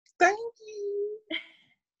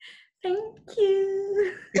Thank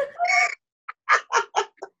you.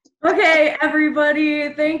 Okay,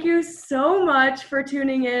 everybody, thank you so much for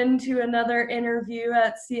tuning in to another interview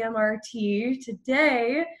at CMRT.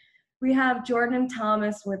 Today, we have Jordan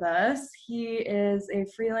Thomas with us. He is a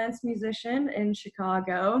freelance musician in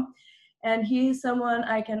Chicago, and he's someone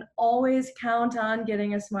I can always count on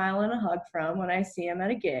getting a smile and a hug from when I see him at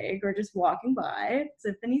a gig or just walking by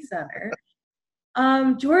Symphony Center.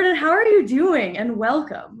 Jordan, how are you doing? And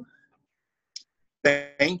welcome.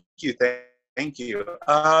 Thank you. Thank you.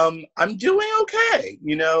 I'm doing okay.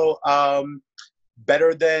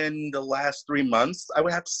 Better than the last 3 months, I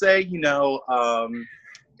would have to say.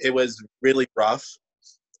 It was really rough.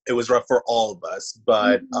 It was rough for all of us,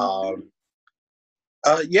 but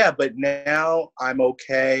yeah. But now I'm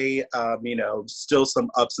okay. Still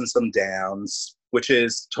some ups and some downs, which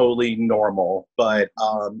is totally normal. But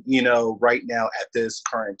right now at this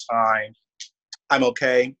current time, I'm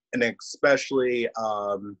okay, and especially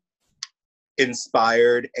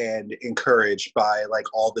inspired and encouraged by like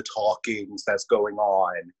all the talkings that's going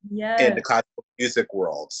on in the Yes. classical music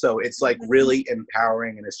world. So it's like really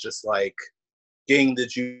empowering, and it's just like getting the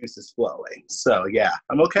juices flowing. So yeah,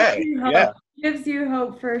 I'm okay. Yeah. Gives you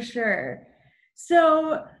hope for sure.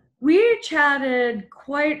 So we chatted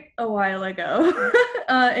quite a while ago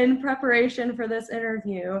in preparation for this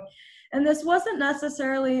interview, and this wasn't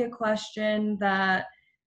necessarily a question that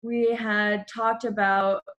we had talked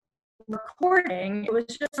about recording. It was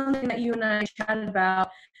just something that you and I chatted about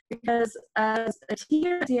because as a team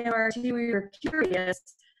at CMRT, we were curious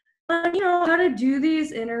how to do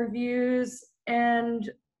these interviews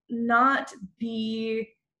and not be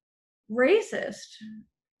racist,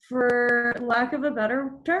 for lack of a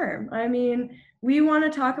better term. I mean, we want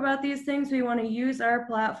to talk about these things, we want to use our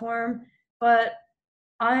platform, but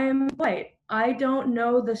I'm white. I don't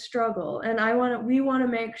know the struggle, and we want to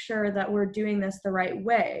make sure that we're doing this the right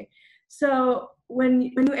way. So when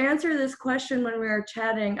you answer this question when we were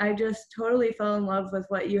chatting, I just totally fell in love with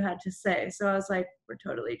what you had to say. So I was like, we're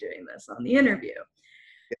totally doing this on the interview.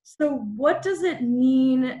 So what does it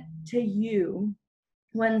mean to you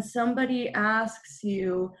when somebody asks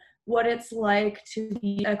you what it's like to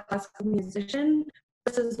be a classical musician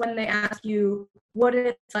versus when they ask you what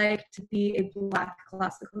it's like to be a Black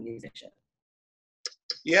classical musician?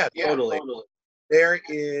 Yeah, totally. There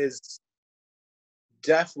is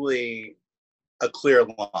definitely a clear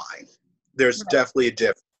line. There's definitely a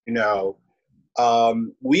difference.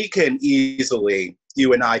 We can easily,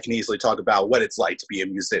 you and I can easily talk about what it's like to be a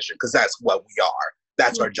musician, because that's what we are.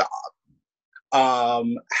 That's our job.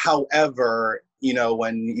 However,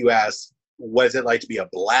 when you ask, what is it like to be a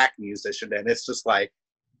Black musician, then it's just like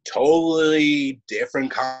totally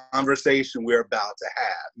different conversation we're about to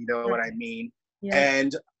have. You know what I mean? Yeah.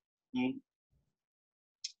 And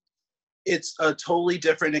it's a totally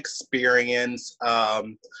different experience.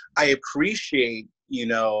 I appreciate,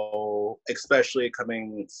 especially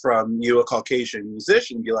coming from you, a Caucasian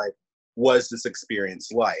musician, be like, what's this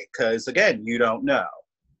experience like? Because again, you don't know.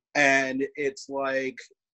 And it's like,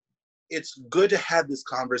 it's good to have this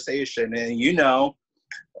conversation. And,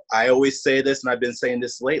 I always say this, and I've been saying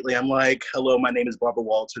this lately. I'm like, hello, my name is Barbara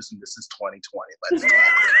Walters, and this is 2020. Let's talk.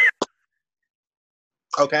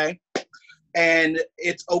 Okay? And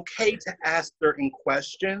it's okay to ask certain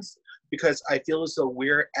questions, because I feel as though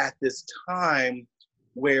we're at this time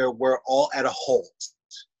where we're all at a halt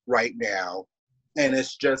right now. And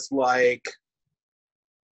it's just like,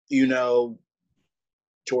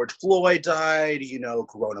 George Floyd died,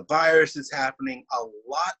 coronavirus is happening, a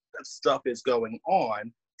lot of stuff is going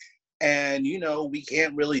on. And, we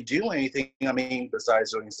can't really do anything,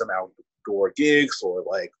 besides doing some outdoor gigs or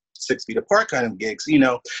like 6 feet apart kind of gigs.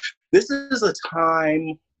 This is a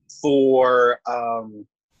time for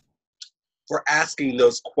asking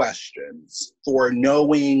those questions, for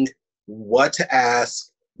knowing what to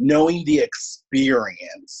ask, knowing the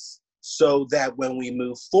experience, so that when we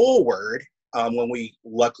move forward, when we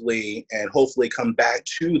luckily and hopefully come back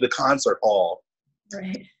to the concert hall,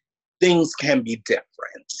 right, things can be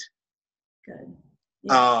different. Good.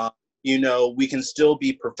 Yeah. We can still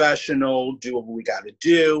be professional, do what we got to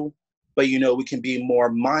do, but, we can be more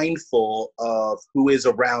mindful of who is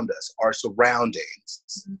around us, our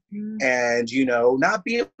surroundings, and, not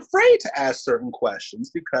be afraid to ask certain questions,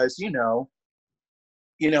 because,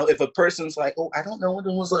 if a person's like, oh, I don't know what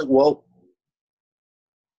it was like, well,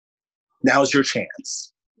 now's your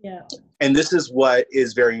chance. Yeah. And this is what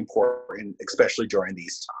is very important, especially during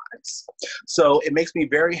these times. So it makes me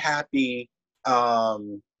very happy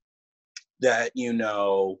that,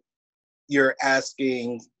 you're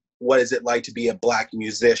asking, what is it like to be a Black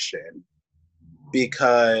musician?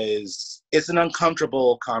 because it's an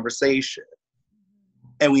uncomfortable conversation.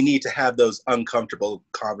 And we need to have those uncomfortable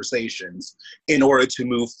conversations in order to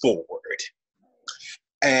move forward.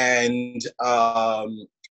 And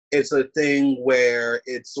it's a thing where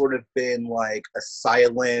it's sort of been like a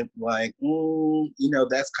silent, like,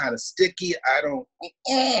 that's kind of sticky. I don't,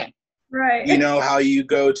 Right. You know how you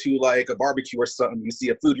go to like a barbecue or something, you see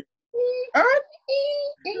a food,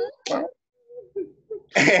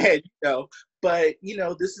 and but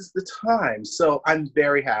this is the time. So I'm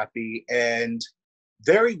very happy and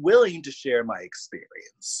very willing to share my experience.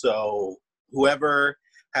 So whoever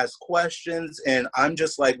has questions, and I'm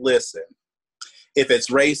just like, listen, if it's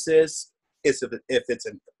racist, if it's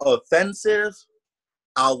offensive,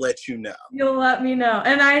 I'll let you know. You'll let me know.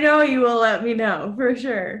 And I know you will let me know, for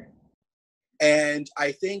sure. And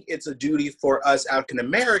I think it's a duty for us African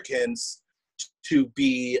Americans to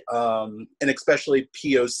be, and especially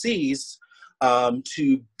POCs,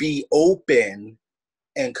 to be open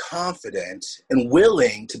and confident and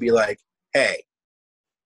willing to be like, hey,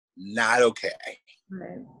 not okay.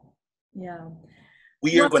 Right. Yeah.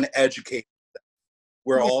 We are going to educate them.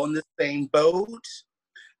 We're all in the same boat.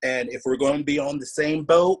 And if we're going to be on the same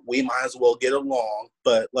boat, we might as well get along.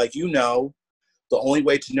 But the only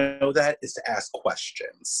way to know that is to ask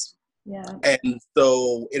questions. Yeah. And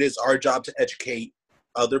so it is our job to educate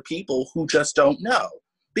other people who just don't know.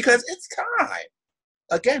 Because it's time.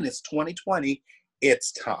 Again, it's 2020.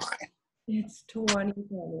 It's time. It's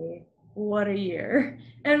 2020. What a year.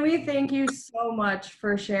 And we thank you so much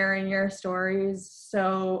for sharing your stories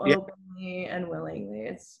so openly and willingly.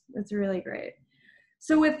 It's really great.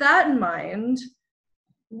 So with that in mind,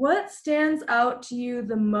 what stands out to you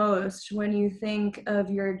the most when you think of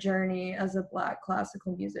your journey as a Black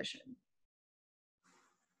classical musician?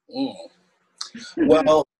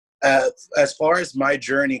 Well, as far as my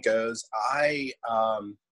journey goes, I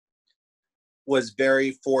was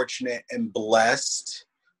very fortunate and blessed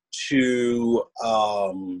to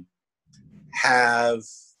have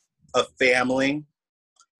a family,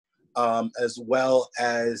 as well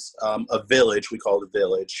as a village, we call it a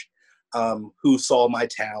village, who saw my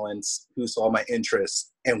talents, who saw my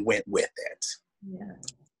interests, and went with it.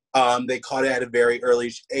 Yeah. They caught it at a very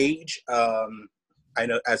early age. I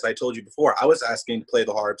know, as I told you before, I was asking to play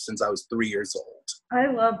the harp since I was 3 years old. I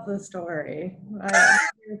love the story. I'm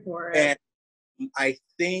here for it. And I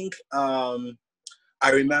think I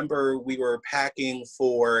remember we were packing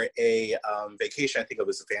for a vacation. I think it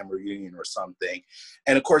was a family reunion or something.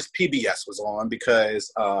 And of course, PBS was on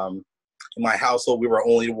because in my household, we were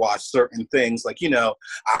only to watch certain things. Like,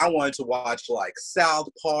 I wanted to watch like South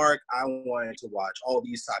Park. I wanted to watch all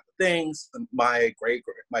these type of things. My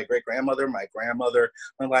great-grandmother, my grandmother,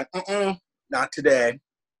 I'm like, not today.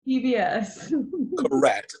 PBS.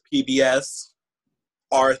 Correct. PBS,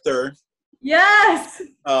 Arthur. Yes.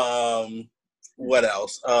 What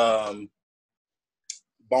else?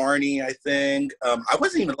 Barney, I think. I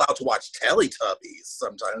wasn't even allowed to watch Teletubbies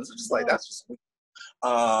sometimes. It's just like, that's just weird.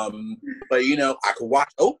 But I could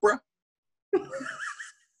watch Oprah.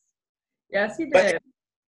 Yes, you did.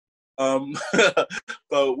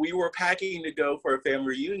 But we were packing to go for a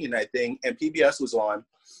family reunion, I think, and PBS was on,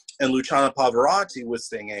 and Luciano Pavarotti was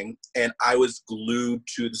singing, and I was glued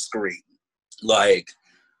to the screen, like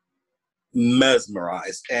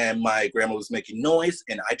mesmerized. And my grandma was making noise,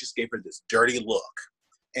 and I just gave her this dirty look,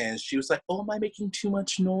 and she was like, "Oh, am I making too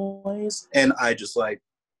much noise?" And I just like,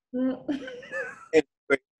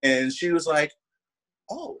 and she was like,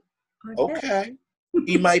 "Oh, okay.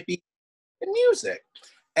 He might be in music."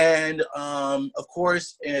 And of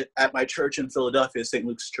course, at my church in Philadelphia, St.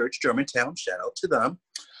 Luke's Church, Germantown, shout out to them.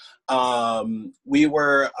 We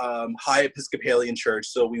were high Episcopalian church,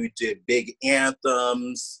 so we did big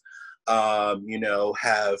anthems.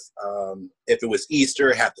 Have if it was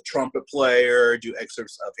Easter, have the trumpet player, do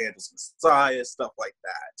excerpts of Handel's Messiah, stuff like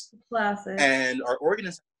that. Classic. And our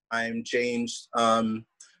organist at the time, James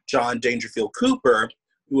John Dangerfield Cooper,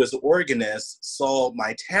 who was the organist, saw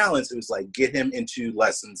my talents. It was like, get him into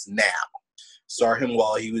lessons now. Start him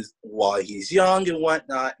while he's young and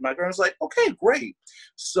whatnot. My grandma was like, okay, great.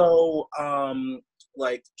 So,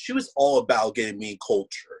 she was all about getting me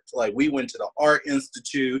cultured. Like, we went to the Art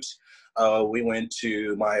Institute. We went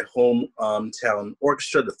to my hometown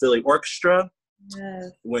orchestra, the Philly Orchestra.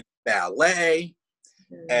 Yes. We went to ballet.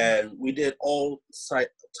 Yes. And we did all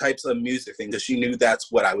types of music things because she knew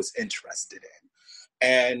that's what I was interested in.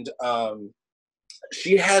 And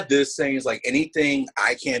she had this saying, is like, anything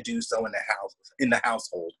I can't do so in the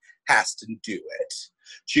household has to do it.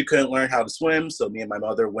 She couldn't learn how to swim, so me and my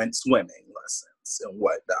mother went swimming lessons and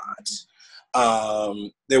whatnot.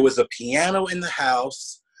 There was a piano in the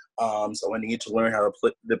house, so I needed to learn how to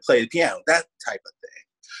play the piano, that type of thing.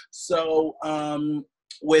 So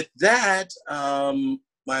with that,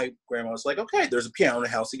 my grandma was like, okay, there's a piano in the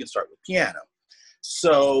house, you can start with piano.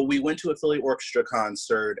 So we went to a Philly Orchestra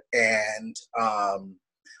concert, and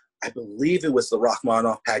I believe it was the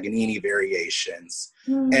Rachmaninoff Paganini variations.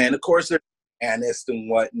 Mm-hmm. And of course, there's pianist and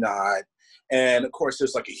whatnot. And of course,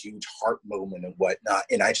 there's like a huge heart moment and whatnot.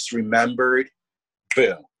 And I just remembered,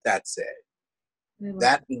 boom, that's it.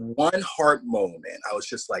 That one heart moment, I was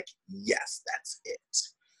just like, yes, that's it.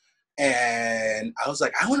 And I was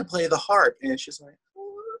like, I want to play the harp. And she's like,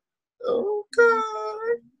 oh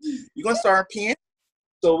God, you're going to start piano?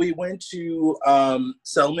 So we went to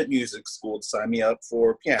Settlement Music School to sign me up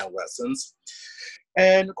for piano lessons.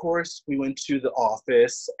 And of course, we went to the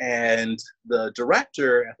office, and the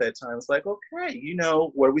director at that time was like, okay, you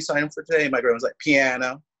know, what are we signing for today? My grandma was like,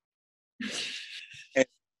 piano. And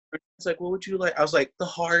it's like, what would you like? I was like, the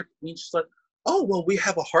harp. And she's like, oh, well, we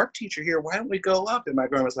have a harp teacher here. Why don't we go up? And my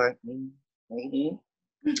grandma was like,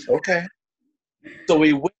 okay. So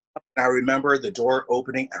we went up, and I remember the door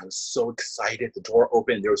opening. I was so excited. The door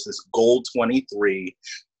opened. There was this gold 23,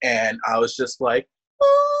 and I was just like,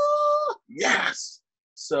 oh, yes.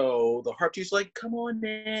 So the harp teacher's like, come on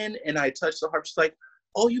in. And I touched the harp. She's like,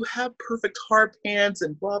 oh, you have perfect harp hands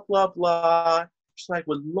and blah, blah, blah. She's like,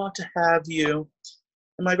 would love to have you.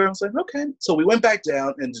 And my grandma was like, okay. So we went back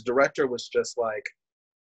down, and the director was just like,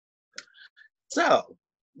 so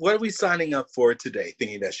what are we signing up for today?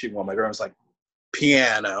 Thinking that she won. My grandma was like,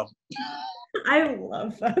 piano. I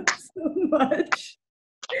love that so much.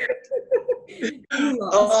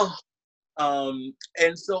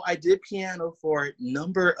 And so I did piano for a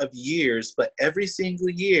number of years, but every single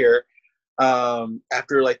year,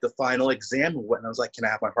 after like the final exam and whatnot, I was like, can I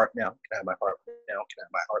have my harp now? Can I have my harp now? Can I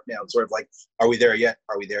have my harp now? Sort of like, are we there yet?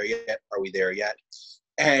 Are we there yet? Are we there yet?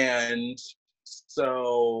 And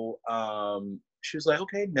so she was like,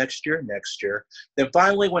 okay, next year. Then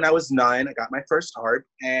finally, when I was 9, I got my first harp,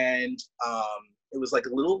 and it was like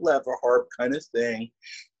a little lever harp kind of thing.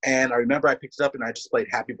 And I remember I picked it up and I just played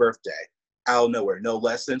Happy Birthday out of nowhere. No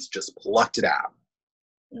lessons, just plucked it out.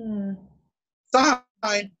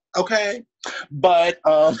 Fine, okay. But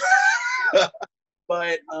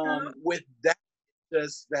with that,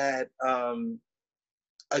 just that,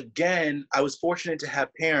 again, I was fortunate to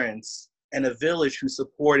have parents and a village who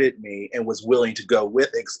supported me and was willing to go with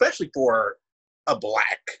it, especially for a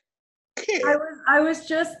Black kid. I was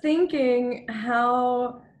just thinking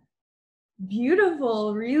how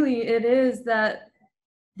beautiful really it is that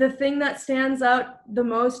the thing that stands out the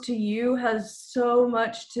most to you has so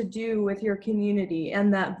much to do with your community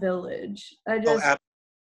and that village.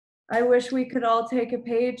 I wish we could all take a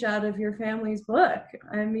page out of your family's book.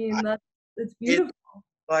 I mean, it's beautiful.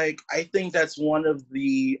 I think that's one of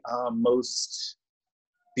the most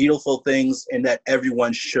beautiful things, and that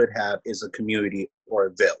everyone should have, is a community or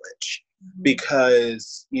a village. Mm-hmm.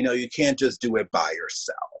 Because, you know, you can't just do it by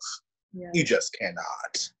yourself. Yeah. You just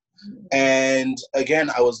cannot. Mm-hmm. And again,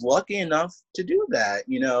 I was lucky enough to do that.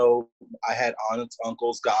 You know, I had aunts,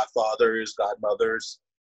 uncles, godfathers, godmothers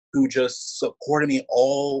who just supported me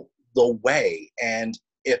all the way. And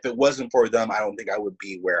if it wasn't for them, I don't think I would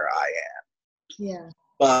be where I am. Yeah.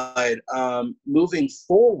 But moving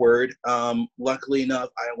forward, luckily enough,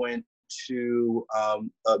 I went to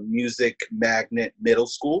a music magnet middle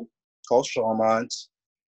school called Charlemont,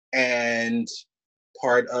 and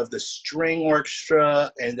part of the string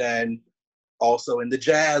orchestra, and then also in the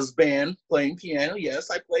jazz band playing piano.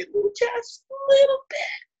 Yes, I played a little jazz, a little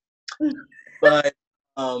bit. But,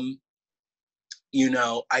 you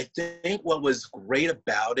know, I think what was great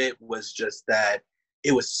about it was just that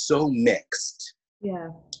it was so mixed. Yeah.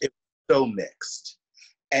 It was so mixed.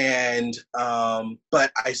 And,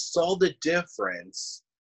 but I saw the difference,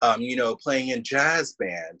 you know, playing in jazz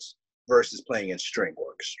band versus playing in string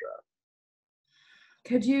orchestra.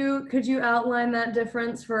 Could you outline that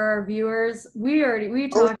difference for our viewers? We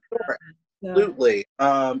talked about that. So. Absolutely.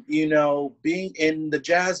 You know, being in the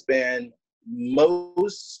jazz band,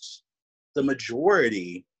 the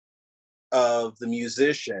majority of the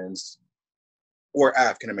musicians were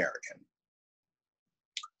African American.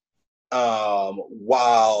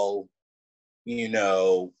 While, you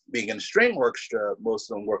know, being in a string orchestra, most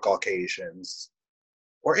of them were Caucasians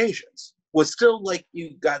or Asians. Was still like,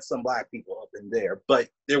 you got some Black people up in there, but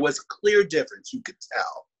there was a clear difference, you could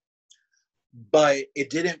tell. But it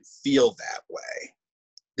didn't feel that way.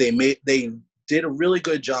 They did a really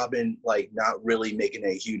good job in like not really making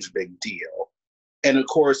a huge big deal. And of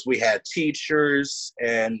course, we had teachers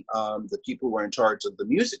and the people who were in charge of the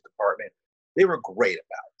music department They were great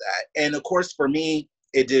about that. And of course, for me,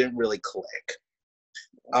 it didn't really click.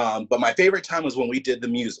 But my favorite time was when we did the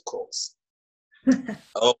musicals.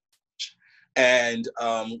 Oh, and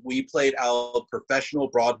we played our professional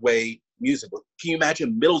Broadway musical. Can you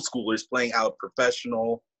imagine middle schoolers playing our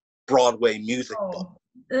professional Broadway musical?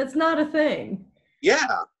 It's not a thing.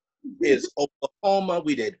 Yeah, it's Oklahoma.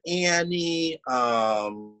 We did Annie.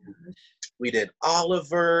 We did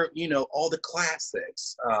Oliver. You know, all the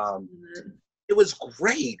classics. It was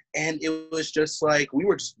great, and it was just like we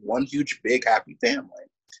were just one huge, big, happy family.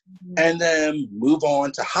 And then move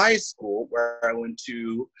on to high school, where I went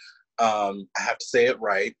to. I have to say it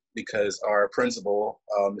right because our principal,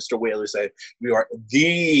 Mr. Whaler, said we are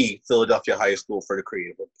the Philadelphia High School for the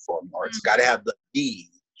Creative and Performing Arts. Got to have the D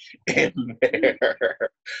in there.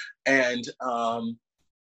 And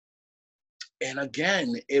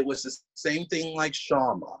again, it was the same thing like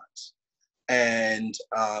Shawmont. And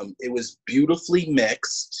it was beautifully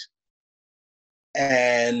mixed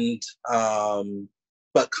and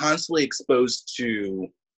but constantly exposed to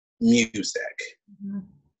music.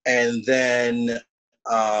 And then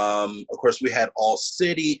of course we had All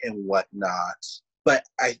City and whatnot. But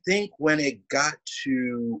I think when it got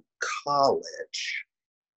to college,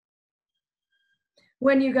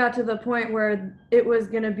 when you got to the point where it was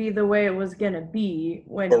going to be the way it was going to be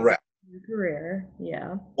when correct, you your career,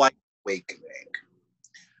 yeah, like awakening.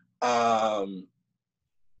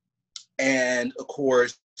 And of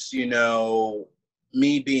course, you know,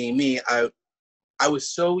 me being me, I was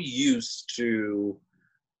so used to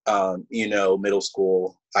you know, middle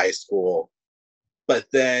school, high school, but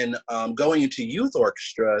then going into youth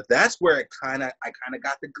orchestra, that's where I kind of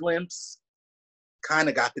got the glimpse.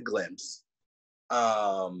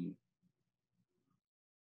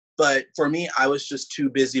 But for me, I was just too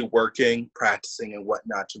busy working, practicing, and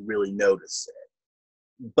whatnot to really notice it.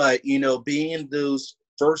 But you know, being in those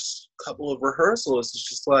first couple of rehearsals, it's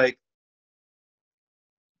just like,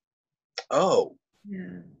 oh,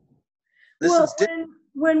 yeah. this Well, is different.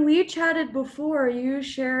 when we chatted before, you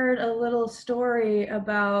shared a little story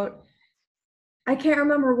about, I can't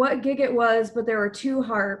remember what gig it was, but there were two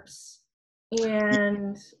harps,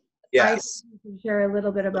 and I think Yes, you can share a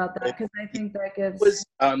little bit about that because I think that gives. was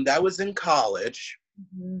that was in college.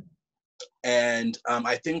 Mhm. And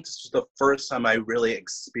I think this was the first time I really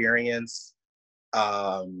experienced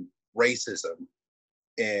racism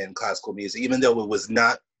in classical music, even though it was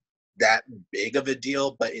not that big of a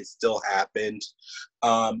deal, but it still happened.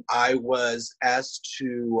 I was asked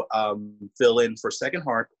to fill in for second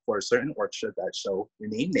harp for a certain orchestra that shall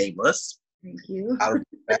remain nameless. Thank you.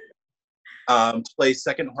 To play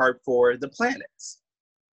second harp for the Planets.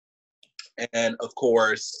 And of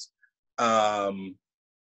course,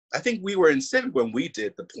 I think we were in Civic when we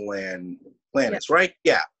did the Planets, yeah. Right?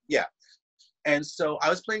 Yeah, yeah. And so I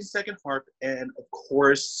was playing second harp, and of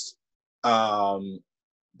course,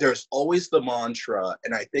 there's always the mantra,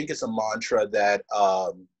 and I think it's a mantra that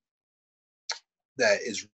that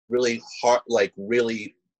is really hard, like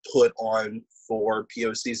really put on for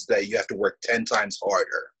POCs, that you have to work 10 times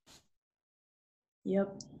harder.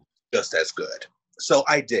 Yep. Just as good. So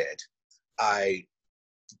I did. I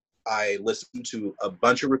listened to a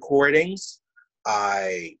bunch of recordings.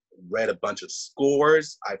 I read a bunch of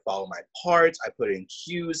scores. I followed my parts. I put in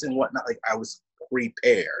cues and whatnot. Like, I was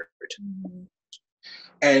prepared. Mm-hmm.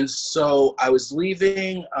 And so I was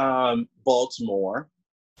leaving Baltimore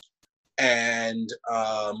and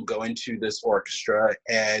going to this orchestra.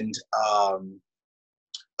 And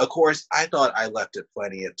of course, I thought I left it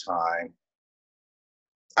plenty of time.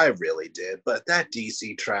 I really did, but that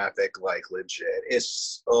DC traffic, like, legit,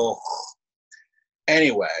 it's, oh.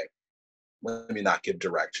 Anyway, let me not give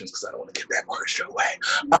directions because I don't want to give that orchestra away.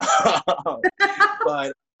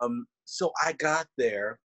 But so I got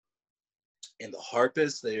there, and the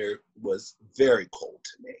harpist there was very cold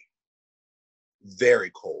to me.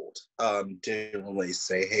 Very cold. Didn't really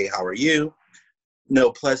say, hey, how are you?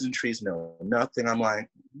 No pleasantries, no nothing. I'm like,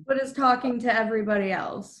 but is talking to everybody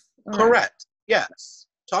else. All correct. Right. Yes.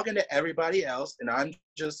 Talking to everybody else, and I'm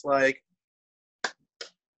just like,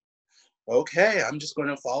 okay, I'm just going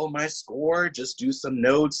to follow my score, just do some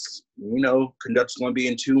notes, you know, conductor's going to be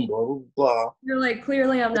in tune, blah, blah, blah. You're like,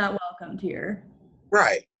 clearly I'm not welcomed here.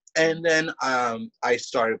 Right. And then I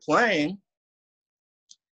started playing,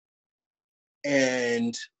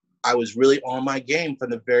 and I was really on my game from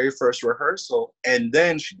the very first rehearsal, and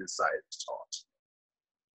then she decided to talk to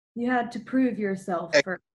me. You had to prove yourself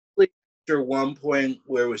first. After one point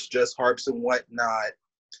where it was just harps and whatnot,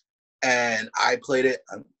 and I played it,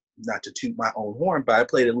 not to toot my own horn, but I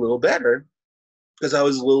played it a little better because I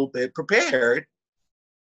was a little bit prepared.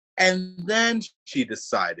 And then she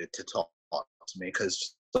decided to talk to me because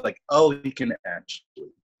she's like, oh, he can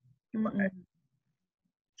actually.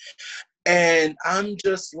 And I'm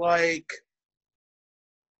just like,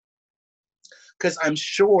 because I'm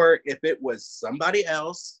sure if it was somebody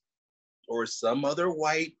else or some other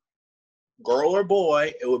white girl or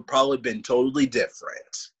boy, it would probably have been totally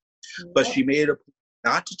different. But she made a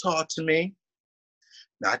not to talk to me,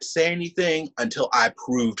 not to say anything until I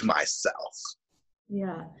proved myself.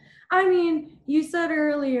 Yeah. I mean, you said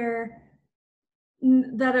earlier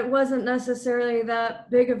that it wasn't necessarily that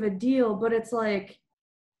big of a deal, but it's like,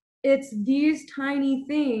 it's these tiny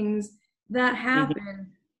things that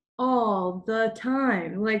happen all the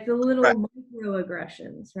time, like the Right. little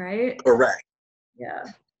microaggressions, right? Correct. Yeah.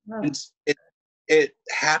 Oh. And it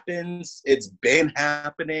happens. It's been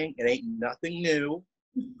happening. It ain't nothing new.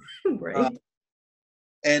 Right.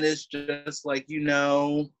 And it's just like,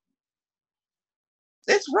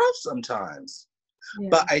 it's rough sometimes. Yeah.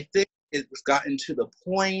 But I think it's gotten to the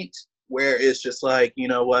point where it's just like, you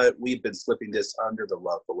know what, we've been slipping this under the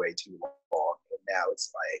rug for way too long. And now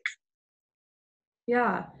it's like,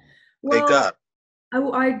 Yeah. wake Well, up.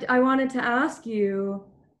 I wanted to ask you,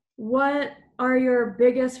 what are your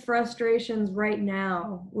biggest frustrations right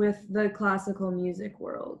now with the classical music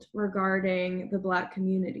world regarding the Black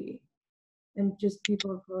community and just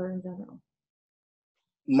people of color in general?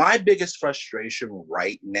 My biggest frustration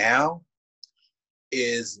right now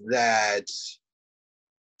is that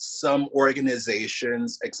some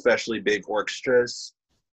organizations, especially big orchestras,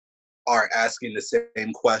 are asking the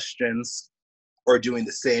same questions or doing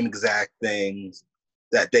the same exact things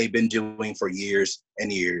that they've been doing for years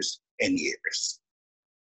and years and years.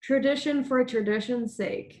 Tradition for tradition's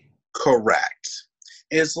sake. Correct.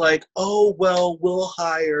 It's like, oh, well, we'll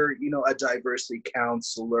hire, a diversity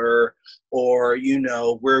counselor, or,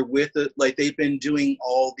 we're with it. Like they've been doing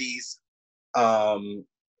all these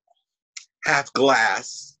half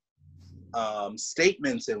glass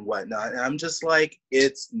statements and whatnot. And I'm just like,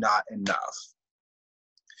 it's not enough.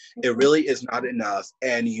 It really is not enough.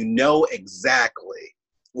 And you know exactly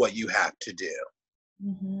what you have to do.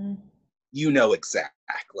 Mm-hmm. You know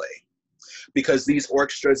exactly. Because these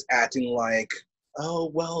orchestras acting like,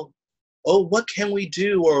 oh, what can we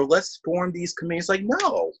do? Or let's form these committees. Like,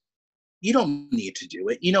 no, you don't need to do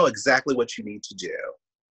it. You know exactly what you need to do.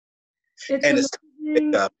 And it's time to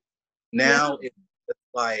pick up. Now it's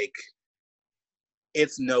like,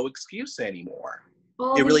 it's no excuse anymore.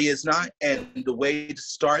 It really is not. And the way to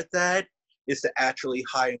start that is to actually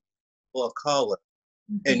hire people of color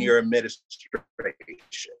in your administration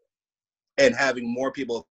and having more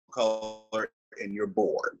people of color in your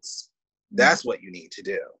boards. That's what you need to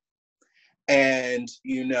do. And,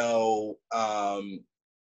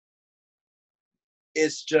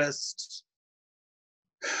 it's just.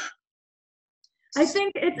 I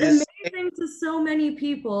think it's amazing to so many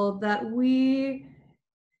people that we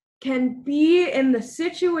can be in the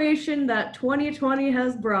situation that 2020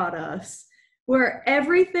 has brought us, where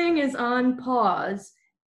everything is on pause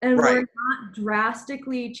and we're not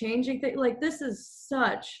drastically changing things. Like, this is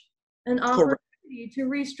such an opportunity to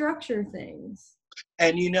restructure things.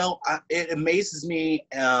 And, it amazes me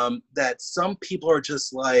that some people are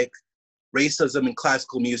just like, racism in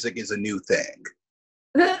classical music is a new thing.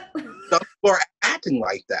 Some people are acting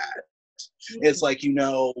like that. It's like,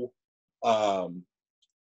 the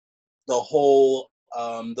whole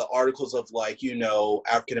the articles of like,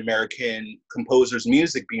 African American composers'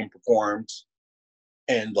 music being performed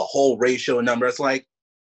and the whole ratio and number. It's like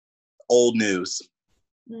old news.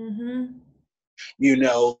 Mm-hmm.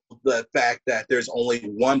 The fact that there's only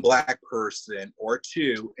one Black person or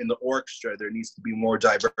two in the orchestra, there needs to be more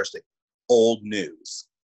diversity. Old news.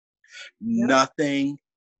 Yep. Nothing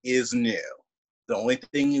is new. The only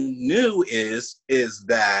thing new is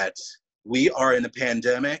that we are in a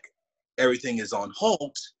pandemic. Everything is on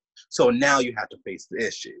hold. So now you have to face the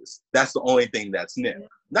issues. That's the only thing that's new. Yeah.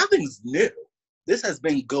 Nothing's new. This has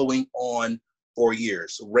been going on for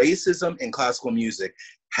years. Racism in classical music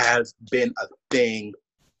has been a thing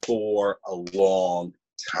for a long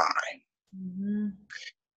time. Mm-hmm.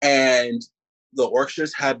 And the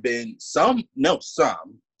orchestras have been some,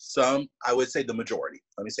 I would say the majority.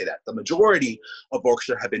 Let me say that. The majority of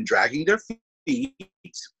orchestras have been dragging their feet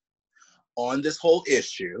on this whole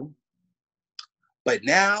issue. But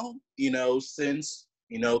now, since,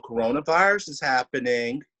 coronavirus is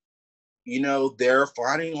happening, they're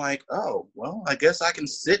finding like, oh, well, I guess I can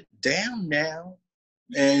sit down now.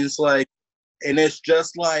 And it's like, and it's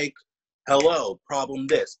just like, hello, problem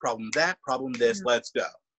this, problem that, problem this, let's go.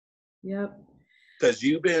 Yep. because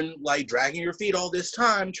you've been like dragging your feet all this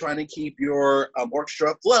time trying to keep your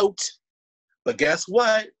orchestra afloat. But guess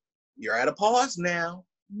what? You're at a pause now.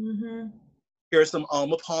 Mm-hmm. Here's some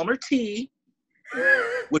Alma Palmer tea.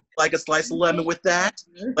 Would you like a slice of lemon with that?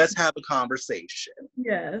 Let's have a conversation.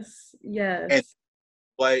 Yes, yes. And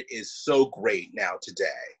what is so great now today,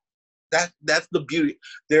 that's the beauty.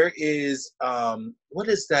 There is, what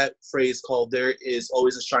is that phrase called? There is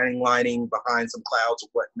always a shining lining behind some clouds or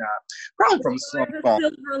whatnot. Probably from some song.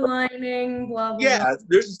 Silver lining, blah, blah, Yeah, blah.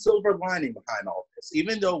 there's a silver lining behind all this.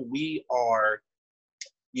 Even though we are,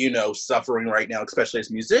 suffering right now, especially as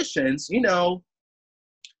musicians,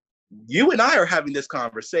 you and I are having this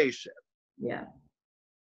conversation. Yeah.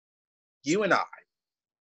 You and I.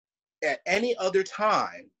 At any other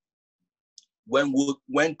time, when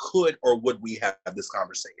could or would we have this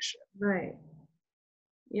conversation? Right.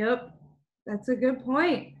 Yep. That's a good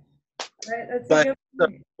point. Right. That's But, a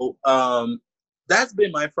good point. So, that's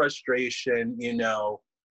been my frustration.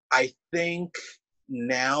 I think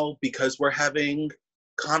now, because we're having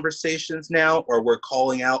conversations now, or we're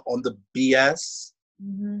calling out on the BS,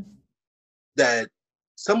 Mm-hmm. that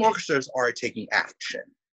some orchestras are taking action.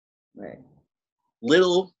 Right.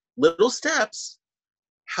 Little steps.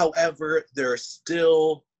 However, there are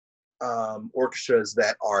still orchestras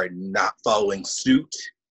that are not following suit,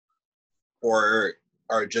 or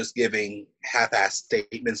are just giving half-assed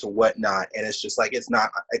statements or whatnot, and it's just like, it's not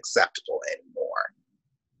acceptable anymore.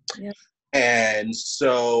 Yep. And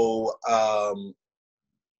so,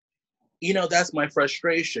 that's my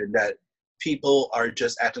frustration, that people are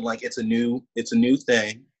just acting like it's a new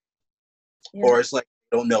thing, Yep. or it's like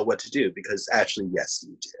they don't know what to do, because actually, yes,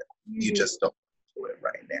 you do. You just don't do it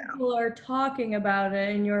right now. People are talking about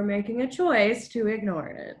it, and you're making a choice to ignore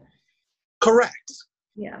it. Correct.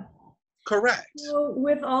 Yeah. Correct. So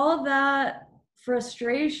with all that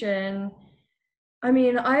frustration, I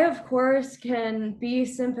mean, I of course can be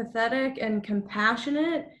sympathetic and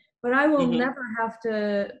compassionate, but I will Mhm. never have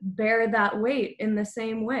to bear that weight in the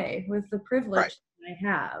same way with the privilege Right. that I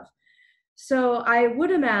have. So I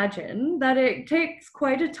would imagine that it takes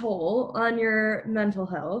quite a toll on your mental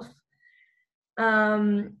health.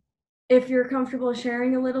 If you're comfortable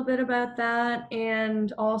sharing a little bit about that,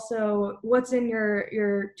 and also what's in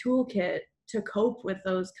your toolkit to cope with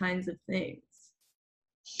those kinds of things.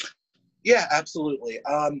 Yeah, absolutely.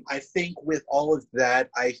 I think with all of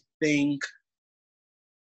that, I think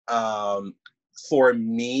for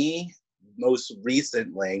me, most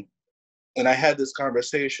recently, and I had this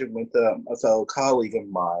conversation with a fellow colleague of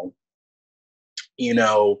mine,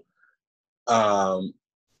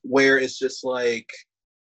 where it's just like,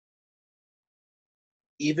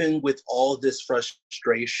 even with all this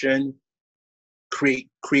frustration,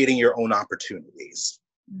 creating your own opportunities,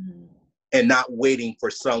 Mm-hmm. and not waiting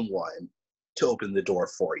for someone to open the door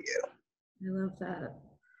for you. I love that.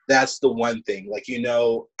 That's the one thing. Like,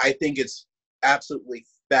 I think it's absolutely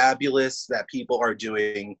fabulous that people are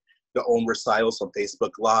doing their own recitals on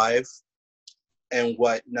Facebook Live and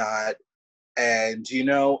whatnot. And,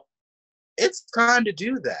 it's time to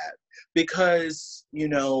do that, because,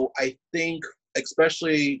 I think,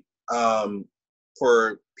 especially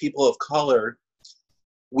for people of color,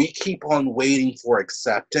 we keep on waiting for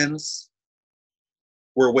acceptance.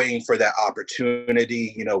 We're waiting for that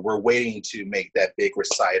opportunity. We're waiting to make that big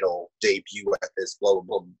recital debut at this blah,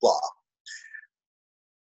 blah, blah, blah.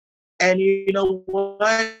 And you know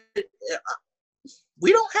what?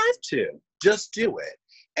 We don't have to. Just do it.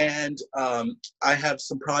 And I have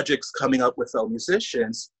some projects coming up with fellow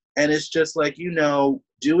musicians, and it's just like,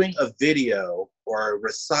 doing a video or a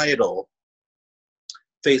recital,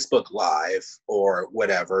 Facebook Live or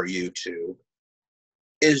whatever, YouTube,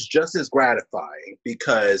 is just as gratifying,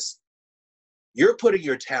 because you're putting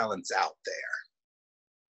your talents out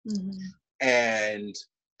there. Mm-hmm. And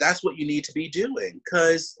that's what you need to be doing,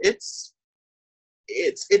 because it's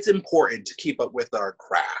important to keep up with our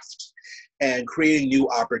craft and creating new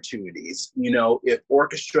opportunities. If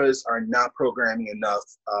orchestras are not programming enough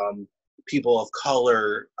people of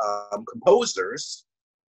color composers,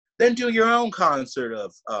 then do your own concert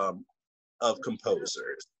of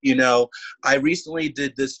composers. I recently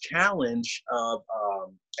did this challenge of,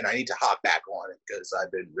 and I need to hop back on it because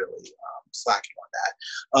I've been really slacking on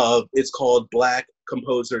that. It's called Black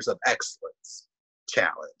Composers of Excellence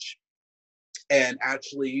Challenge. And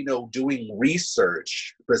actually, doing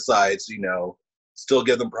research besides, still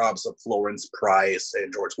give them props of Florence Price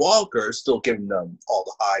and George Walker, still giving them all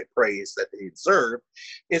the high praise that they deserve,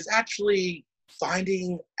 is actually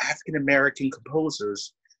finding African-American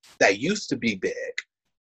composers that used to be big.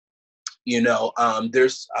 I'm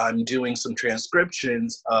doing some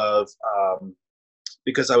transcriptions of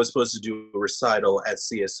because I was supposed to do a recital at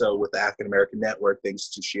CSO with the African American Network, thanks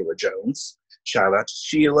to Sheila Jones. Shout out to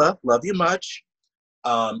Sheila, love you much.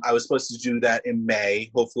 I was supposed to do that in May.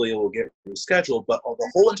 Hopefully it will get rescheduled, but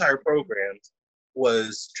the whole entire program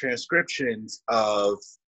was transcriptions of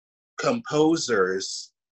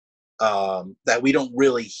composers that we don't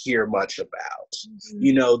really hear much about. Mm-hmm.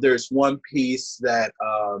 You know, there's one piece that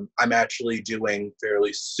I'm actually doing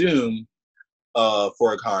fairly soon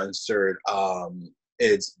for a concert.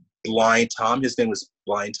 It's Blind Tom. His name was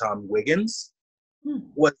Blind Tom Wiggins.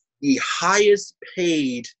 Was the highest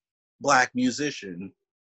paid Black musician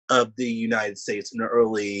of the United States in the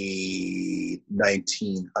early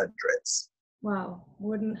 1900s. Wow,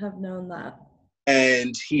 wouldn't have known that.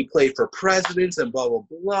 And he played for presidents and blah, blah,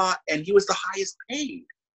 blah, and he was the highest paid.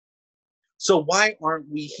 So why aren't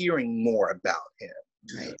we hearing more about him?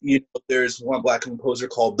 Right. You know, there's one Black composer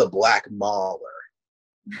called the Black Mahler.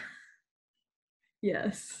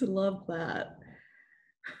 Yes, love that.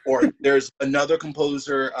 Or there's another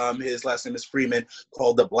composer, his last name is Freeman,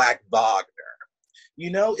 called the Black Wagner.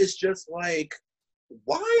 You know, it's just like,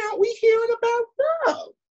 why aren't we hearing about them?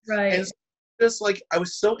 Right. And just like, I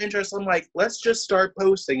was so interested. I'm like, let's just start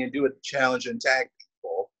posting and do a challenge and tag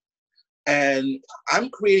people. And I'm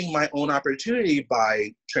creating my own opportunity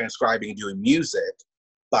by transcribing and doing music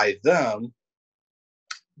by them.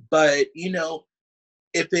 But, you know,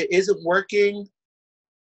 if it isn't working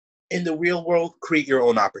in the real world, create your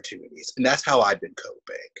own opportunities. And that's how I've been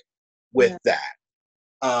coping with that.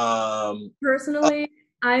 Personally,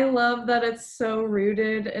 I love that it's so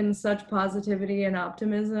rooted in such positivity and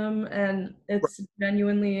optimism, and it's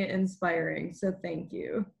genuinely inspiring. So thank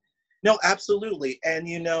you. No, absolutely. And,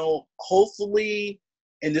 you know, hopefully,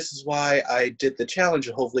 and this is why I did the challenge,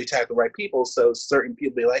 and hopefully tag the right people, so certain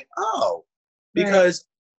people be like, oh, because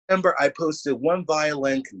remember I posted one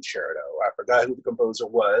violin concerto. I forgot who the composer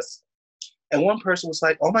was. And one person was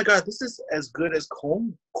like, oh my God, this is as good as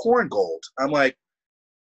Korngold. I'm like,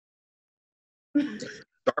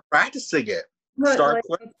 start practicing it. Start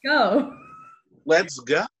let's go. Let's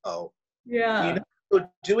go. Yeah. You know, so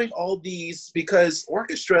doing all these, because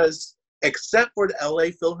orchestras, except for the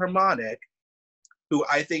LA Philharmonic, who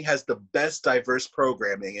I think has the best diverse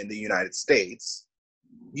programming in the United States,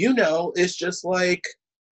 you know, it's just like,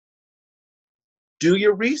 do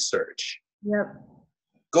your research. Yep.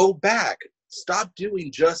 Go back. Stop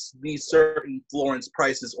doing just these certain Florence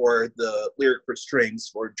Prices or the Lyric for Strings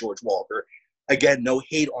for George Walker. Again, no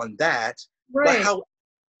hate on that. Right.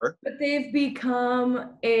 But they've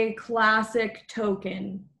become a classic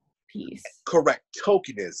token piece. Correct.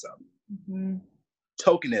 Tokenism. Mm-hmm.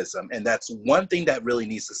 Tokenism. And that's one thing that really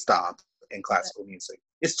needs to stop in classical music.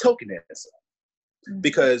 It's tokenism. Mm-hmm.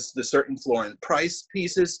 Because the certain Florence Price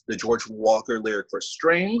pieces, the George Walker Lyric for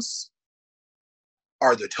Strings,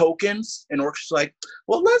 are the tokens, and orchestra's like,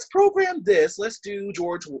 well, let's program this. Let's do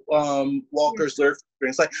George Walker's Lyric for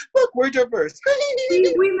Strings. Like, look, we're diverse.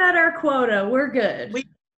 we met our quota. We're good.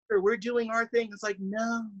 We're doing our thing. It's like,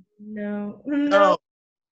 no.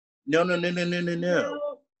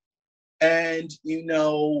 And, you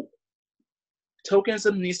know,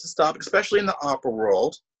 tokenism needs to stop, especially in the opera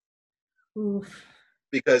world. Oof.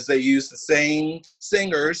 Because they use the same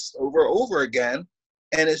singers over and over again.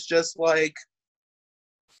 And it's just like,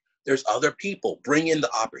 there's other people. Bring in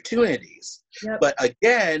the opportunities. Yep. But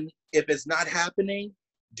again, if it's not happening,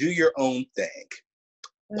 do your own thing.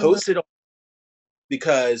 Post it on,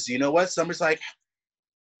 because you know what? Somebody's like,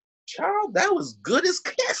 Charles, that was good as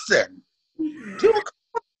kissing. Do a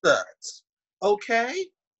concert. Okay?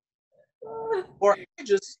 Or I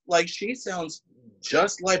just, like, she sounds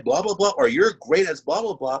just like blah, blah, blah. Or you're great as blah,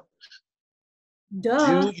 blah, blah.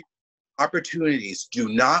 Duh. Do your opportunities. Do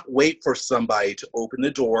not wait for somebody to open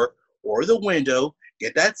the door or the window.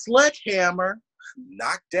 Get that sledgehammer,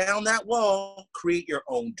 knock down that wall, create your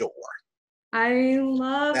own door. I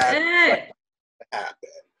love it.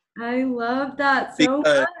 I love that so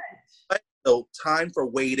much. So time for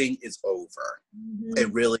waiting is over. Mm-hmm.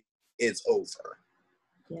 It really is over.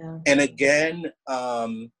 Yeah. And again,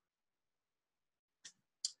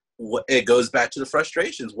 it goes back to the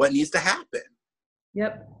frustrations. What needs to happen?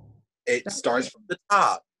 Yep. It starts from the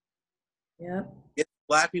top. Yep. Get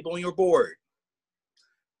Black people on your board.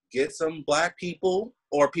 Get some Black people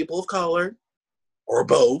or people of color or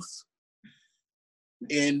both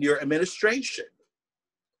in your administration,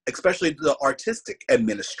 especially the artistic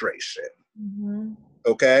administration. Mm-hmm.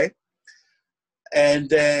 Okay? And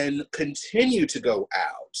then continue to go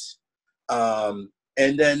out.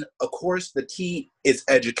 And then, of course, the key is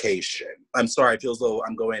education. I'm sorry, I feel as though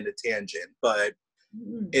I'm going into tangent, but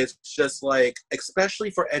Mm. It's just like,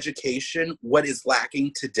 especially for education, what is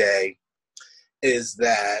lacking today is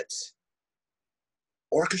that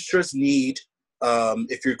orchestras need,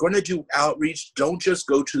 if you're going to do outreach, don't just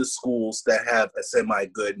go to the schools that have a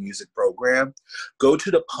semi-good music program. Go to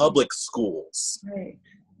the public schools Right.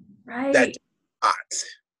 that Right. do not.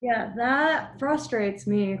 Yeah, that frustrates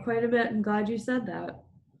me quite a bit. I'm glad you said that.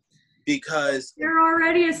 Because, You're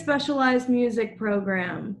already a specialized music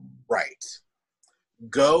program. right,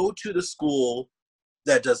 go to the school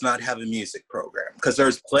that does not have a music program. Because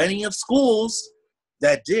there's plenty of schools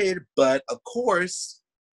that did, but of course,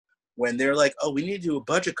 when they're like, oh, we need to do a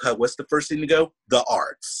budget cut, what's the first thing to go? The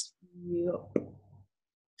arts. Yep.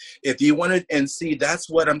 If you want to, and see, that's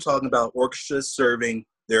what I'm talking about, orchestras serving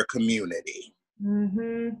their community.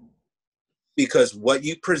 Mm-hmm. Because what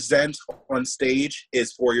you present on stage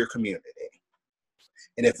is for your community.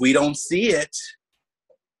 And if we don't see it,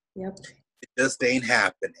 Yep. it just ain't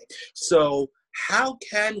happening. So how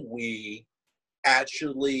can we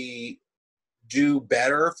actually do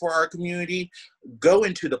better for our community? Go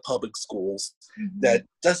into the public schools that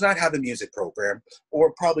does not have a music program,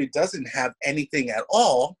 or probably doesn't have anything at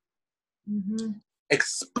all. Mm-hmm.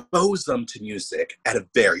 Expose them to music at a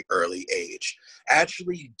very early age.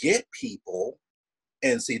 Actually get people,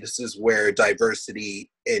 and see, this is where diversity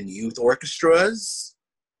in youth orchestras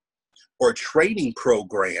or training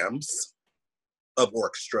programs of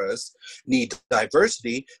orchestras need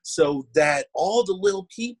diversity, so that all the little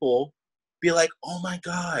people be like, oh my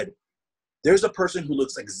God, there's a person who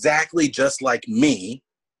looks exactly just like me,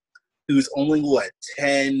 who's only,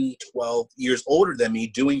 10, 12 years older than me,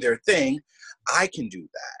 doing their thing. I can do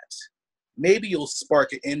that. Maybe you'll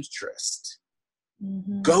spark an interest.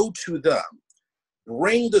 Mm-hmm. Go to them.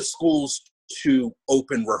 Bring the schools to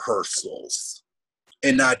open rehearsals,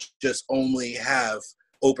 and not just only have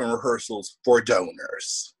open rehearsals for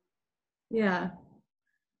donors. Yeah.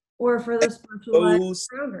 Or for the specialized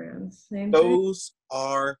programs. Same thing. Those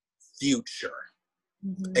are future.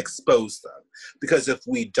 Mm-hmm. Expose them. Because if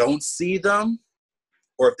we don't see them,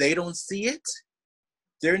 or if they don't see it,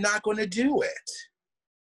 they're not going to do it.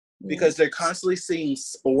 Yeah. Because they're constantly seeing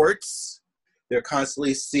sports. They're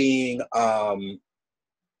constantly seeing,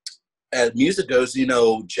 as music goes,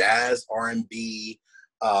 jazz, R&B,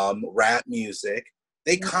 rap music.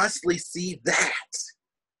 They constantly see that.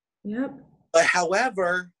 Yep. But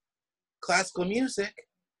however, classical music,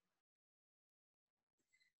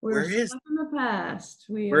 We're where is stuck in the past.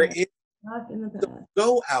 We where are is stuck in the past.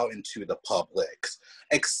 go out into the public,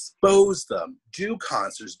 expose them, do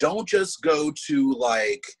concerts. Don't just go to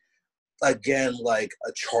like a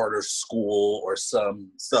charter school or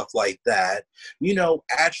some stuff like that.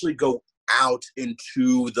 Actually go out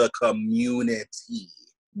into the community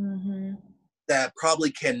that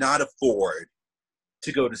probably cannot afford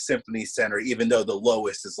to go to Symphony Center, even though the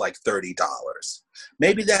lowest is like $30.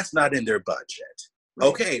 Maybe that's not in their budget. Right.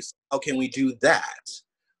 Okay, so how can we do that?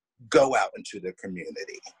 Go out into the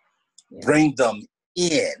community. Yeah. Bring them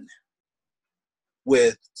in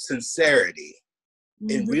with sincerity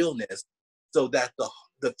and realness, so that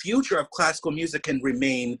the future of classical music can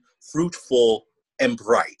remain fruitful and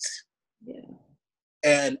bright. Yeah.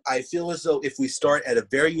 And I feel as though if we start at a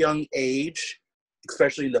very young age,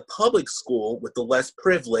 especially in the public school with the less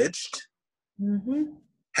privileged,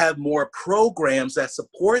 have more programs that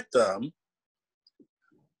support them,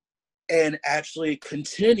 and actually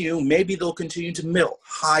maybe they'll continue to middle,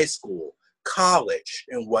 high school, college,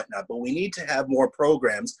 and whatnot. But we need to have more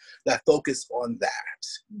programs that focus on that.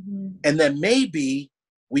 And then maybe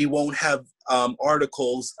we won't have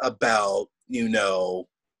articles about,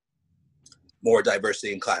 more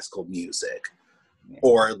diversity in classical music,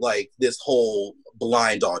 or like this whole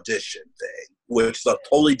blind audition thing, which is a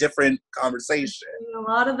totally different conversation. A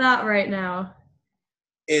lot of that right now.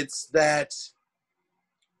 It's that's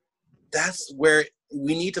where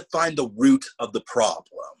we need to find the root of the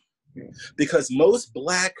problem, because most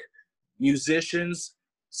Black musicians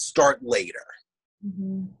start later.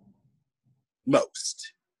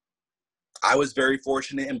 Most. I was very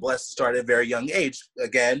fortunate and blessed to start at a very young age,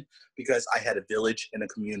 again, because I had a village and a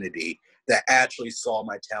community that actually saw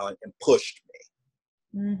my talent and pushed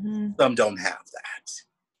me. Some don't have that.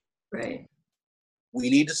 Right. We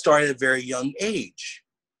need to start at a very young age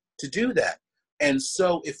to do that. And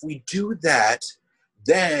so if we do that,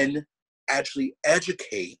 then actually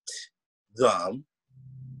educate them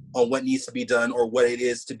on what needs to be done or what it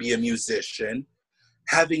is to be a musician,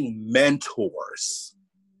 having mentors.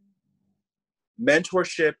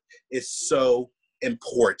 Mentorship is so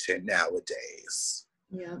important nowadays.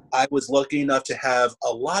 Yeah. I was lucky enough to have a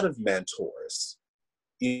lot of mentors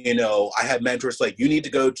You know, I had mentors like, you need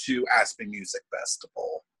to go to Aspen Music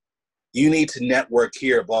Festival. You need to network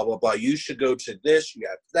here, blah, blah, blah. You should go to this, you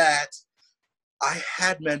have that. I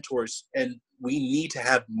had mentors, and we need to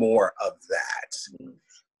have more of that.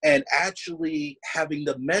 And actually having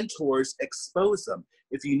the mentors expose them.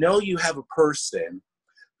 If you know you have a person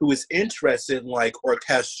who is interested in like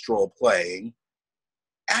orchestral playing,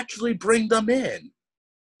 actually bring them in.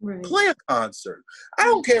 Right. Play a concert. I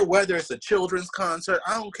don't care whether it's a children's concert.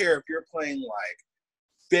 I don't care if you're playing like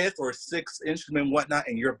fifth or sixth instrument and whatnot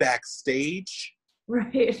and you're backstage.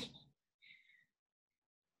 Right.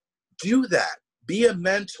 Do that. Be a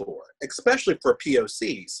mentor, especially for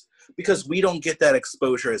POCs, because we don't get that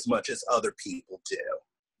exposure as much as other people do.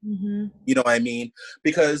 Mm-hmm. You know what I mean?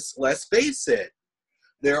 Because let's face it,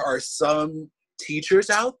 there are some teachers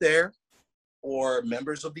out there or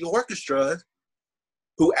members of the orchestra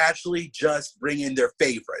who actually just bring in their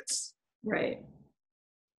favorites. Right.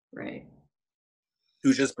 Right.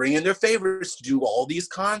 Who just bring in their favorites to do all these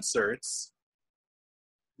concerts.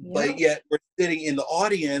 Yep. But yet we're sitting in the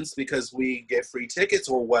audience because we get free tickets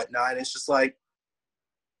or whatnot. And it's just like,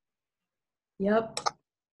 yep,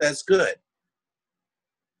 that's good.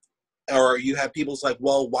 Or you have people's like,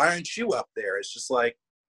 well, why aren't you up there? It's just like,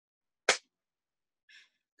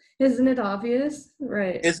 isn't it obvious?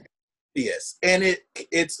 Right. It's obvious. And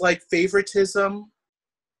it's like favoritism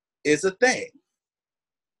is a thing.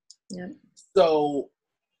 Yeah. So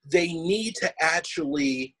they need to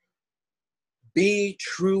actually be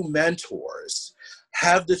true mentors,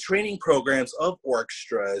 have the training programs of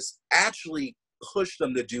orchestras actually push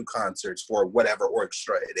them to do concerts for whatever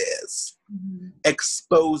orchestra it is. Mm-hmm.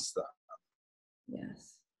 Expose them.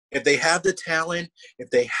 Yes. If they have the talent, if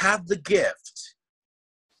they have the gift,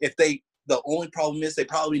 the only problem is they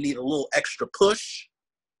probably need a little extra push,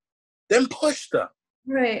 then push them.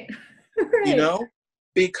 Right. Right. You know?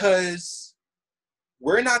 Because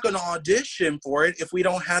we're not going to audition for it if we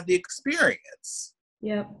don't have the experience.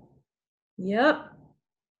 Yep. Yep.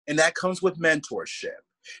 And that comes with mentorship.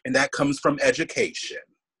 And that comes from education.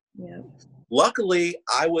 Yep. Luckily,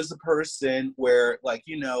 I was a person where, like,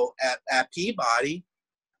 you know, at Peabody,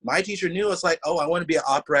 my teacher knew it's like, oh, I want to be an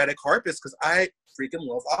operatic harpist because I freaking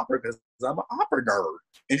love opera because I'm an opera nerd.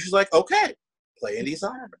 And she's like, okay, play in these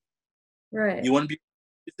opera. Right. You want to be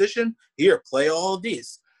a musician? Here, play all of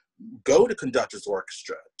these. Go to conductor's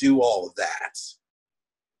orchestra. Do all of that.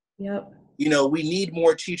 Yep. You know, we need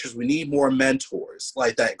more teachers. We need more mentors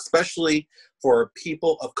like that, especially for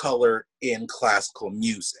people of color in classical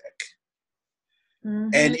music. Mm-hmm.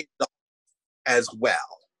 And as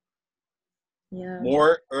well. Yeah.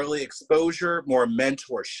 More early exposure, more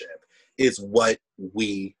mentorship is what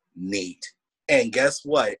we need. And guess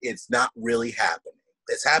what? It's not really happening.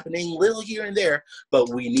 It's happening a little here and there, but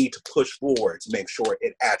we need to push forward to make sure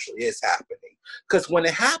it actually is happening. Because when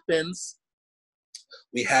it happens,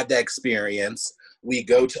 we have that experience. We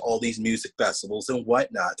go to all these music festivals and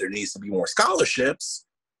whatnot. There needs to be more scholarships.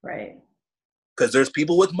 Right. Because there's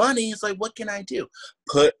people with money. It's like, what can I do?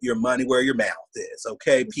 Put your money where your mouth is.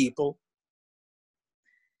 Okay, people?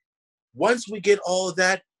 Once we get all of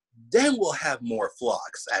that, then we'll have more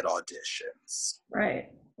flocks at auditions. Right,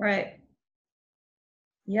 right.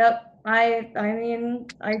 Yep. I mean,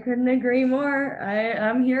 I couldn't agree more.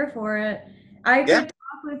 I'm here for it. I could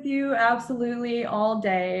talk with you absolutely all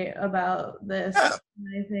day about this. Yeah.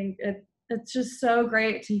 I think it's just so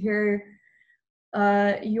great to hear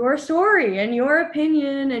your story and your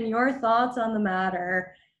opinion and your thoughts on the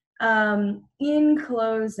matter. In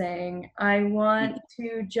closing, I want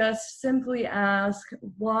to just simply ask,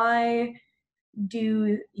 why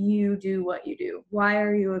do you do what you do? Why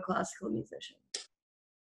are you a classical musician?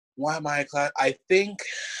 Why am I a class? I think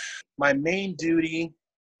my main duty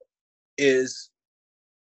is,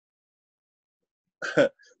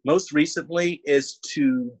 most recently, is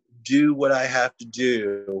to do what I have to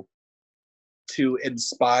do to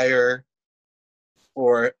inspire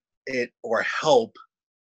or help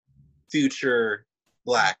future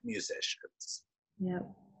Black musicians. Yeah.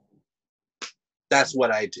 That's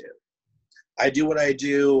what I do. I do what I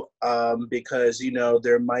do because, you know,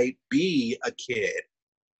 there might be a kid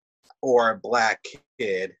or a Black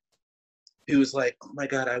kid who's like, oh my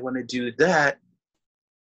God, I want to do that.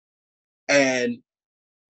 And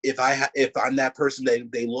if I'm that person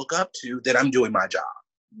that they look up to, then I'm doing my job.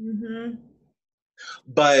 Mm-hmm.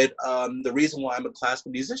 But the reason why I'm a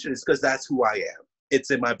classical musician is because that's who I am.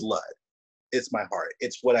 It's in my blood. It's my heart.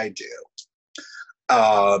 It's what I do.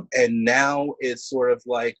 And now it's sort of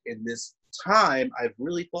like in this time, I've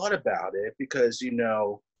really thought about it because, you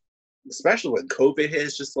know, especially when COVID hit,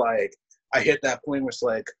 it's just like, I hit that point where it's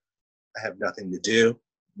like, I have nothing to do.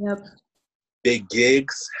 Yep. Big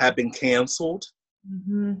gigs have been canceled.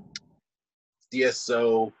 Mm-hmm.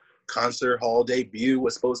 DSO concert hall debut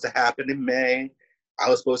was supposed to happen in May. I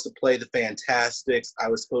was supposed to play the Fantastics. I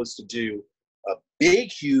was supposed to do a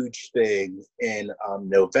big, huge thing in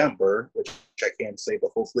November, which I can't say,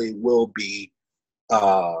 but hopefully will be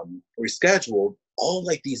rescheduled. All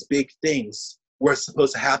like these big things were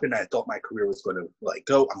supposed to happen. I thought my career was going to like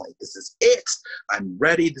go. I'm like, this is it. I'm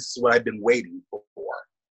ready. This is what I've been waiting for.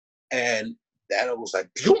 And then it was like,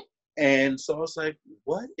 and so I was like,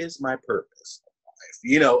 what is my purpose in life?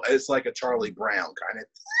 You know, it's like a Charlie Brown kind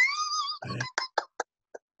of.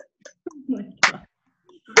 Oh my God.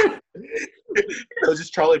 It was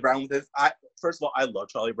just Charlie Brown with this. First of all, I love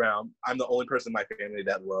Charlie Brown. I'm the only person in my family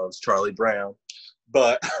that loves Charlie Brown.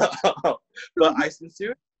 But but I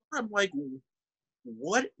sincerely, I'm like,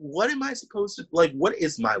 what am I supposed to like? What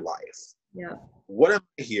is my life? Yeah. What am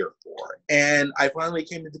I here for? And I finally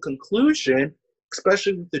came to the conclusion,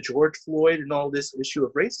 especially with the George Floyd and all this issue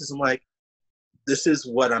of racism, like, this is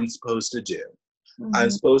what I'm supposed to do. Mm-hmm. I'm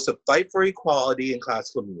supposed to fight for equality in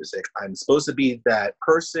classical music. I'm supposed to be that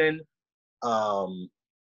person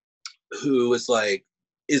who is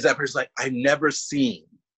that person like I've never seen.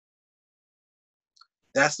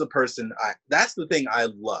 That's the person that's the thing I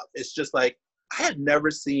love. It's just like, I had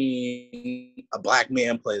never seen a black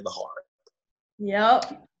man play the harp.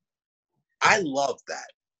 Yep. I love that.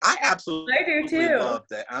 I absolutely do too. love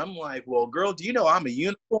that. I'm like, well, girl, do you know I'm a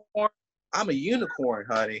unicorn? I'm a unicorn,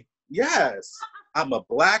 honey. Yes. I'm a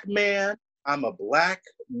black man. I'm a black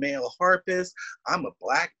male harpist. I'm a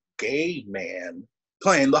black gay man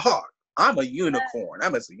playing the harp. I'm a unicorn.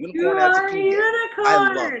 I'm as a unicorn as a can get.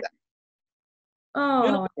 I love that. Oh.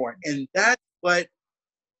 Unicorn. And that's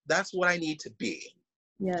what I need to be.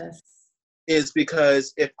 Yes. Is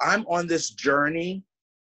because if I'm on this journey,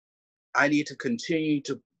 I need to continue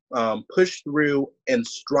to push through and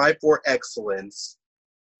strive for excellence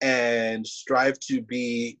and strive to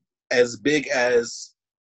be as big as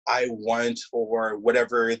I want or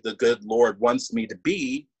whatever the good Lord wants me to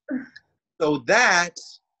be, so that,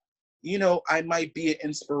 you know, I might be an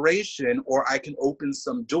inspiration or I can open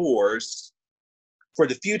some doors for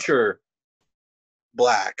the future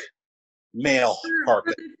black male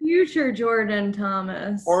harpist. For the future Jordan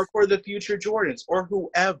Thomas. Or for the future Jordans or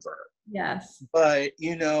whoever. Yes. But,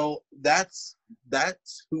 you know, that's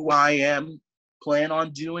who I am. Plan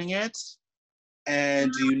on doing it.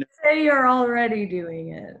 And you know, say you're already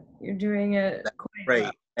doing it. You're doing it quite great.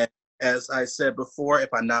 well. And as I said before, if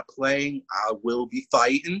I'm not playing, I will be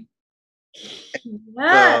fighting.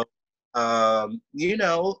 Yes. So, you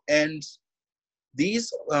know, and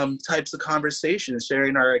these types of conversations,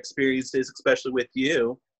 sharing our experiences, especially with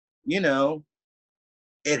you, you know,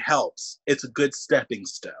 it helps. It's a good stepping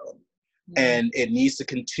stone. Mm-hmm. And it needs to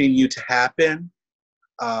continue to happen.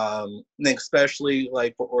 And especially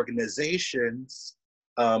like for organizations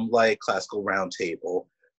like Classical Roundtable,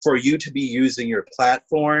 for you to be using your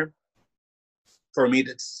platform, for me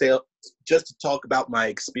to say, just to talk about my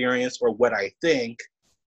experience or what I think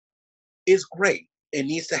is great. It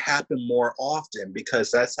needs to happen more often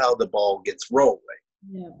because that's how the ball gets rolling.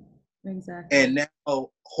 Yeah, exactly. And now,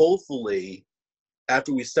 hopefully,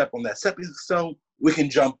 after we step on that stepping stone, we can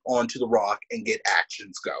jump onto the rock and get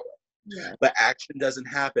actions going. Yeah. But action doesn't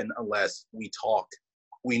happen unless we talk.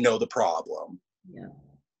 We know the problem. Yeah.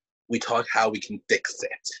 We talk how we can fix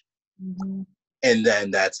it. Mm-hmm. And then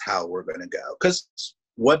that's how we're going to go. Because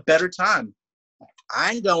what better time?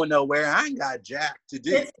 I ain't going nowhere. I ain't got jack to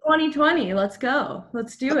do. It's 2020. Let's go.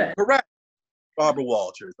 Let's do it. Correct. Barbara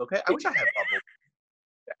Walters, okay? I wish I had Barbara Walters.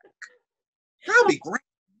 That would be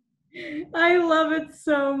great. I love it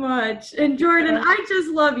so much. And Jordan, I just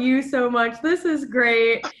love you so much. This is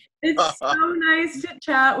great. It's so nice to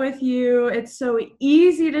chat with you. It's so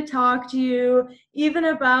easy to talk to you, even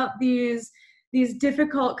about these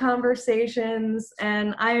difficult conversations.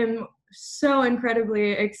 And I am so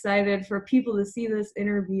incredibly excited for people to see this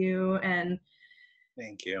interview. And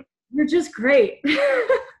thank you. You're just great.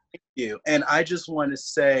 Thank you. And I just want to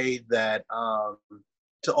say that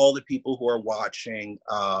to all the people who are watching,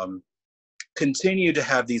 continue to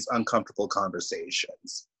have these uncomfortable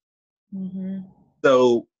conversations. Mm-hmm.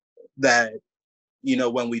 So that, you know,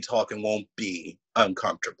 when we talk, it won't be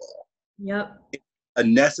uncomfortable. Yep. It's a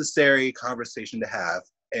necessary conversation to have,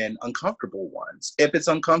 and uncomfortable ones. If it's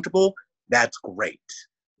uncomfortable, that's great.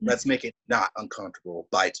 Let's make it not uncomfortable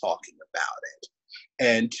by talking about it.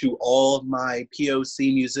 And to all of my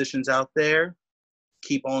POC musicians out there,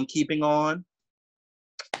 keep on keeping on.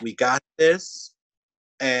 We got this.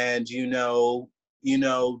 And, you know,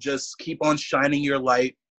 just keep on shining your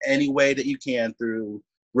light any way that you can through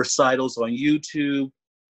recitals on YouTube,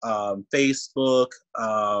 Facebook.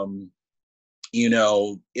 You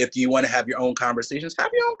know, if you want to have your own conversations,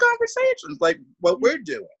 have your own conversations, like what we're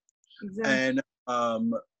doing. Exactly.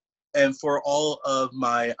 And for all of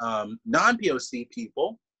my non-POC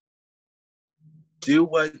people, do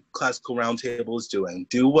what Classical Roundtable is doing.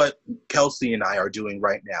 Do what Kelsey and I are doing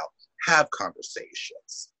right now. Have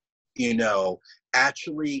conversations. You know,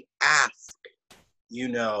 actually ask. You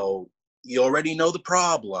know, you already know the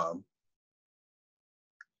problem.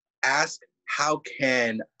 Ask, how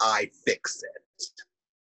can I fix it?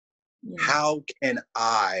 Yeah. How can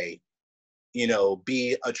I, you know,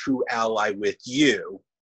 be a true ally with you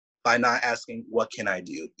by not asking, what can I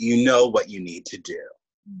do? You know what you need to do.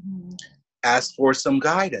 Mm-hmm. Ask for some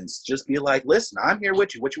guidance. Just be like, listen, I'm here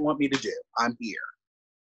with you. What you want me to do? I'm here.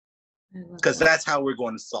 Because that's how we're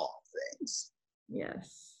going to solve things.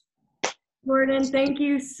 Yes. Jordan, thank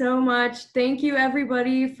you so much. Thank you,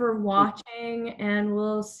 everybody, for watching, and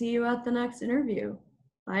we'll see you at the next interview.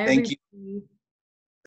 Bye, everybody. Thank you.